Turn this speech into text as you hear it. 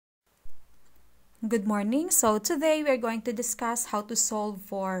Good morning. So today we are going to discuss how to solve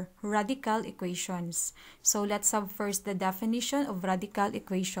for radical equations. So let's have first the definition of radical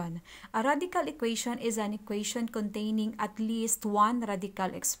equation. A radical equation is an equation containing at least one radical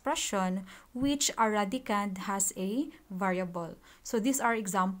expression which a radicand has a variable. So these are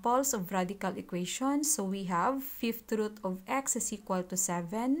examples of radical equations. So we have fifth root of x is equal to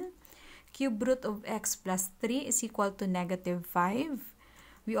 7. Cube root of x plus 3 is equal to negative 5.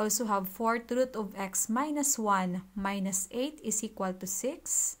 We also have fourth root of x minus 1 minus 8 is equal to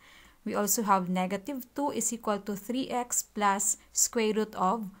 6. We also have negative 2 is equal to 3x plus square root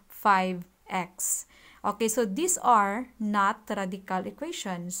of 5x. Okay, so these are not radical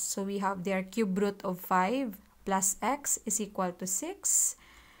equations. So we have their cube root of 5 plus x is equal to 6.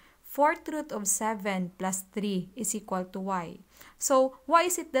 Fourth root of 7 plus 3 is equal to y. So, why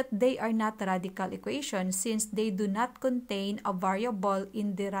is it that they are not radical equations since they do not contain a variable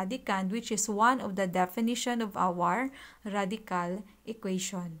in the radicand, which is one of the definition of our radical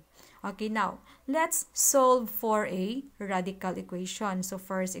equation. Okay, now, let's solve for a radical equation. So,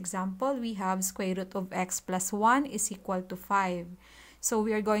 first example, we have square root of x plus 1 is equal to 5. So,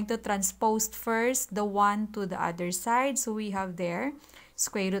 we are going to transpose first the 1 to the other side. So, we have there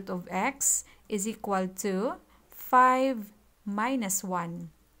square root of x is equal to 5 minus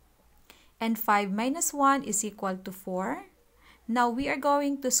 1. And 5 minus 1 is equal to 4. Now, we are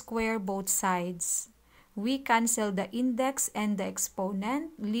going to square both sides. We cancel the index and the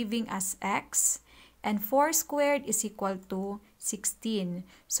exponent, leaving as x. And 4 squared is equal to 16.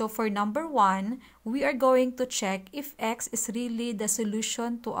 So, for number 1, we are going to check if x is really the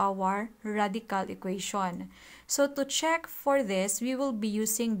solution to our radical equation. So, to check for this, we will be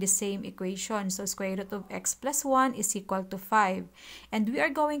using the same equation. So, square root of x plus 1 is equal to 5. And we are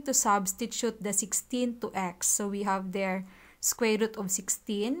going to substitute the 16 to x. So, we have there square root of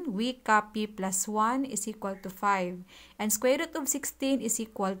 16. We copy plus 1 is equal to 5. And square root of 16 is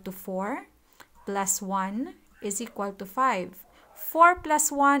equal to 4. Plus 1 is equal to 5. 4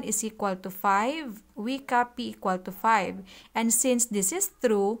 plus 1 is equal to 5. We copy equal to 5. And since this is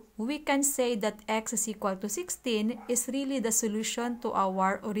true, we can say that x is equal to 16 is really the solution to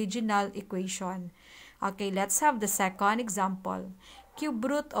our original equation. Okay, let's have the second example. Cube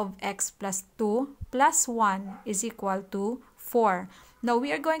root of x plus 2 plus 1 is equal to 4. Now,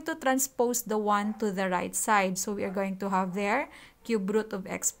 we are going to transpose the 1 to the right side. So, we are going to have there cube root of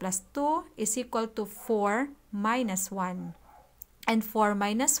x plus 2 is equal to 4 minus 1. And 4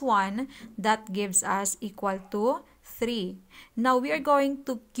 minus 1, that gives us equal to 3. Now, we are going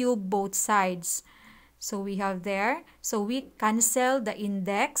to cube both sides. So, we have there. So, we cancel the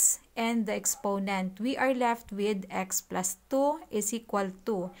index and the exponent. We are left with x plus 2 is equal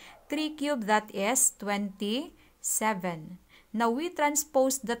to 3 cubed, that is 27. Now, we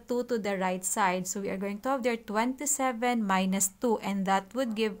transpose the 2 to the right side. So, we are going to have there 27 minus 2. And that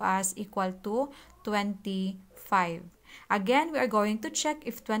would give us equal to 25. Again, we are going to check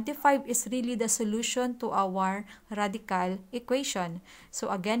if 25 is really the solution to our radical equation. So,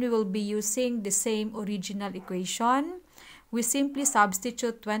 again, we will be using the same original equation. We simply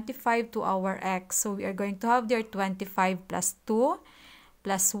substitute 25 to our x. So, we are going to have there 25 plus 2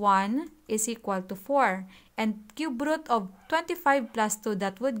 plus 1 is equal to 4. And cube root of 25 plus 2,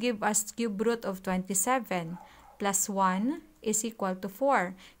 that would give us cube root of 27 plus 1 is equal to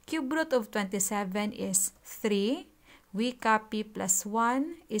 4. Cube root of 27 is 3. We copy plus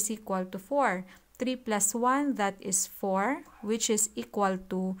 1 is equal to 4. 3 plus 1, that is 4, which is equal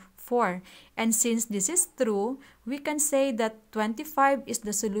to 4. And since this is true, we can say that 25 is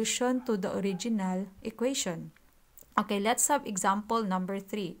the solution to the original equation. Okay, let's have example number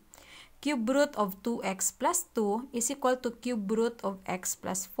 3. Cube root of 2x plus 2 is equal to cube root of x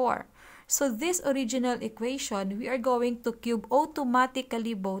plus 4. So this original equation, we are going to cube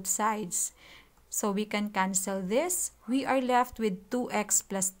automatically both sides. So we can cancel this. We are left with 2x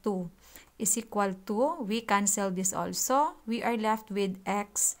plus 2 is equal to, we cancel this also. We are left with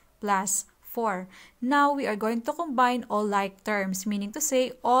x plus 4. Now, we are going to combine all like terms, meaning to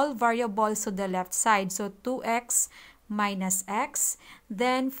say all variables to the left side. So, 2x minus x,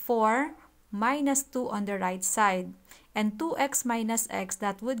 then 4 minus 2 on the right side. And 2x minus x,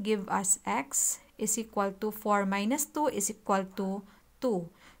 that would give us x is equal to 4 minus 2 is equal to 2.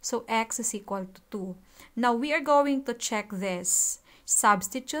 So, x is equal to 2. Now, we are going to check this.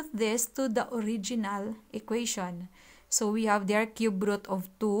 Substitute this to the original equation. So, we have there cube root of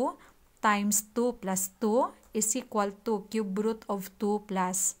 2 times 2 plus 2 is equal to cube root of 2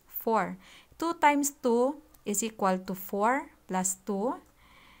 plus 4. 2 times 2 is equal to 4 plus 2.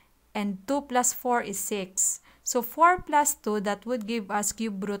 And 2 plus 4 is 6. So 4 plus 2, that would give us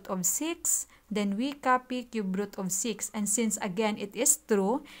cube root of 6. then we copy cube root of 6. And since again it is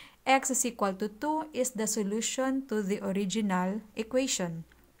true, x is equal to 2 is the solution to the original equation.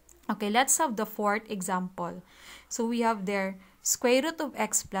 Okay, let's have the fourth example. So we have there square root of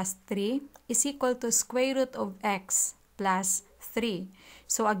x plus 3 is equal to square root of x plus 3.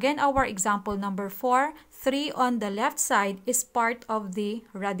 So again, our example number 4, 3 on the left side is part of the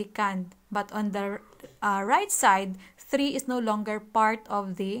radicand. But on the right side, 3 is no longer part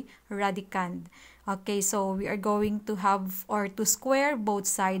of the radicand. Okay, so we are going to have or to square both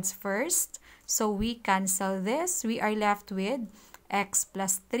sides first. So we cancel this. We are left with x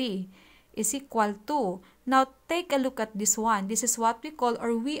plus 3 is equal to. Now, take a look at this one. This is what we call,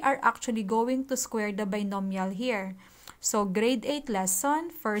 or we are actually going to square the binomial here. So, grade 8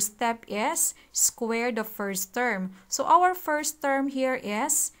 lesson, first step is square the first term. So, our first term here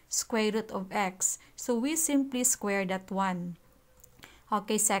is square root of x. So, we simply square that one.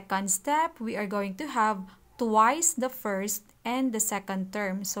 Okay, second step, we are going to have twice the first and the second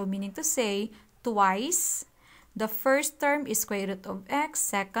term. So, meaning to say, twice. The first term is square root of x,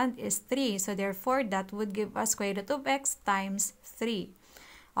 second is 3. So, therefore, that would give us square root of x times 3.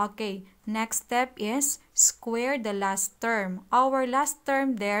 Okay, next step is square the last term. Our last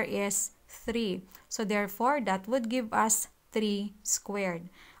term there is 3. So, therefore, that would give us 3 squared.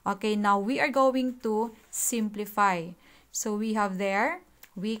 Okay, now we are going to simplify. So, we have there,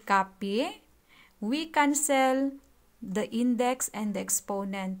 we copy, we cancel the index and the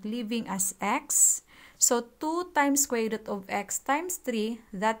exponent, leaving as x. So, 2 times square root of x times 3,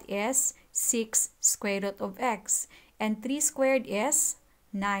 that is 6 square root of x. And 3 squared is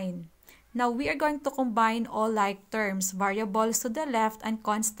 9. Now, we are going to combine all like terms, variables to the left and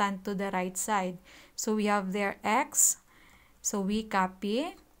constant to the right side. So, we have there x. So, we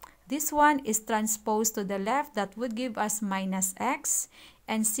copy. This one is transposed to the left. That would give us minus x.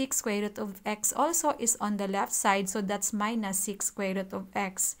 And 6 square root of x also is on the left side. So, that's minus 6 square root of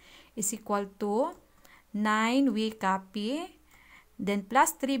x is equal to 9. We copy. Then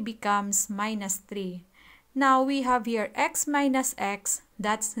plus 3 becomes minus 3. Now, we have here x minus x,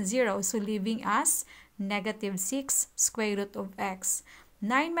 that's 0. So, leaving us negative 6 square root of x.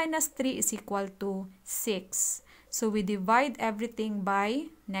 9 minus 3 is equal to 6. So, we divide everything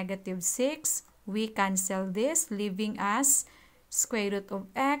by negative 6. We cancel this, leaving us square root of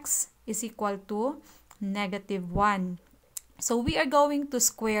x is equal to negative 1. So, we are going to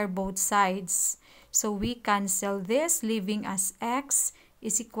square both sides. So, we cancel this, leaving us x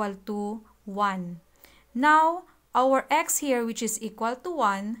is equal to 1. Now, our x here, which is equal to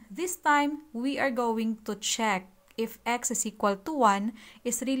 1, this time, we are going to check if x is equal to 1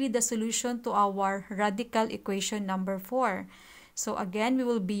 is really the solution to our radical equation number 4. So, again, we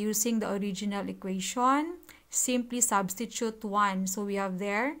will be using the original equation. Simply substitute 1. So, we have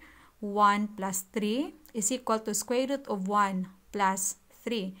there 1 plus 3 is equal to square root of 1 plus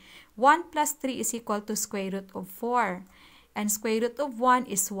 3. 1 plus 3 is equal to square root of 4. And square root of 1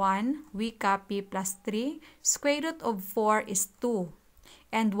 is 1. We copy plus 3. Square root of 4 is 2.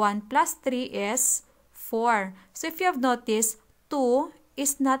 And 1 plus 3 is 4. So, if you have noticed, 2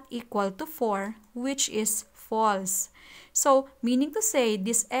 is not equal to 4, which is false. So, meaning to say,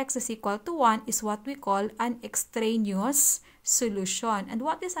 this x is equal to 1 is what we call an extraneous solution. And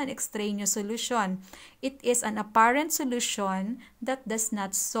what is an extraneous solution? It is an apparent solution that does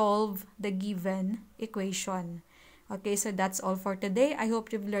not solve the given equation. Okay, so that's all for today. I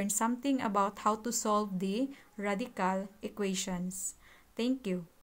hope you've learned something about how to solve the radical equations. Thank you.